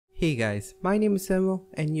Hey guys, my name is Samuel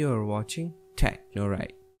and you are watching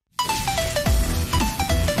TechnoRide.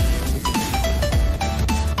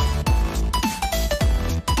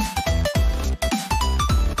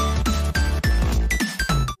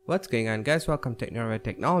 What's going on guys, welcome to TechnoRide.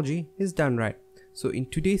 Technology is done right. So in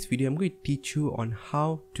today's video I'm going to teach you on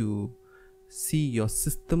how to see your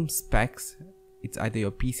system specs. It's either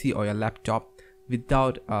your PC or your laptop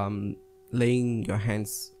without laying your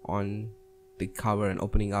hands on the cover and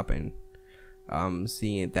opening up and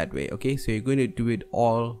seeing it that way. Okay, so you're going to do it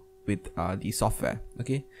all with the software.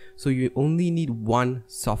 Okay, so you only need one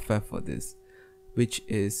software for this, which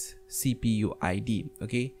is CPU ID.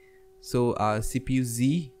 Okay, so CPU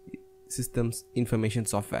Z, Systems Information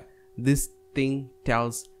Software. This thing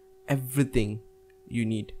tells everything you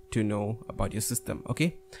need to know about your system.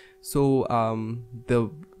 Okay, so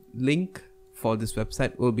the link for this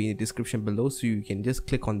website will be in the description below, so you can just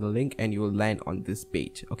click on the link and you will land on this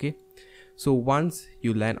page. Okay, so once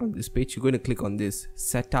you land on this page, you're going to click on this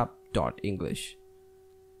setup.english,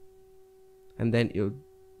 and then it'll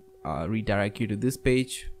redirect you to this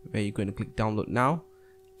page where you're going to click download now,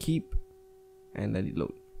 keep, and let it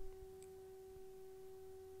load.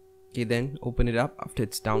 Okay, then open it up. After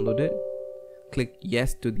it's downloaded, click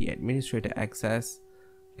yes to the administrator access,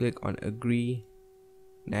 click on agree,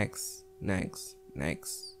 next,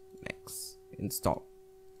 install.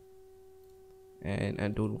 And I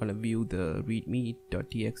don't want to view the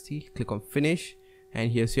readme.txt, click on finish,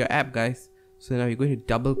 and here's your app guys. So now you're going to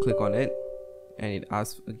double click on it and it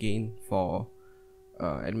asks again for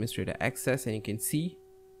administrator access, and you can see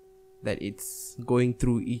that it's going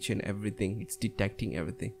through each and everything, it's detecting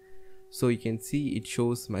everything. So you can see it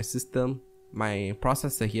shows my system, my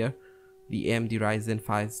processor here, the AMD Ryzen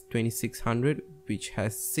 5 2600, which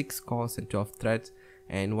has 6 cores and 12 threads,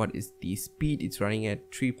 and what is the speed? It's running at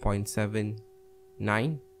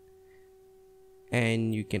 3.79,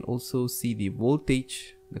 and you can also see the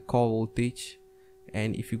voltage, the core voltage.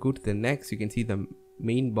 And if you go to the next, you can see the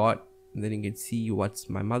main board, and then you can see what's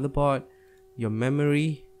my motherboard, your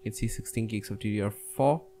memory. You can see 16 gigs of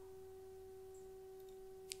DDR4.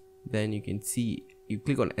 Then you can see, you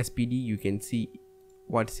click on SPD, you can see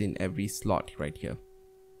what's in every slot right here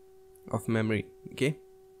of memory. Okay,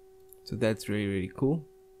 so that's really cool.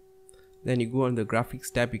 Then you go on the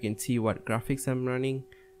graphics tab, you can see what graphics I'm running,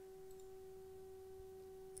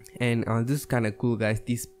 and this is kind of cool guys.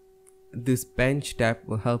 This bench tab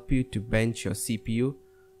will help you to bench your CPU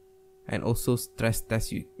and also stress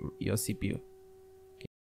test your CPU.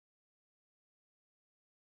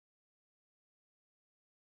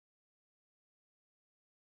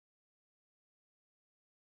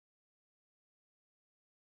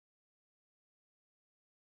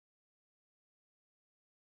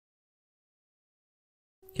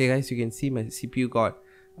 Okay guys, you can see my CPU got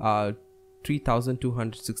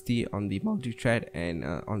 3260 on the multi-thread, and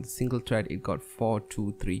on the single thread it got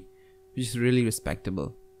 423, which is really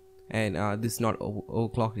respectable. And this is not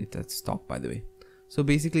overclocked, it's at stock by the way. So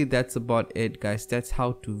basically that's about it guys. That's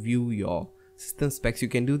how to view your system specs. You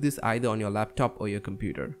can do this either on your laptop or your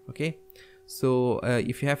computer. Okay, so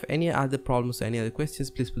if you have any other problems or any other questions,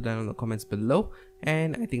 please put that in the comments below,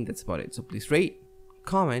 and I think that's about it. So please rate,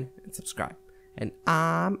 comment, and subscribe, and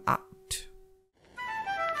I'm out.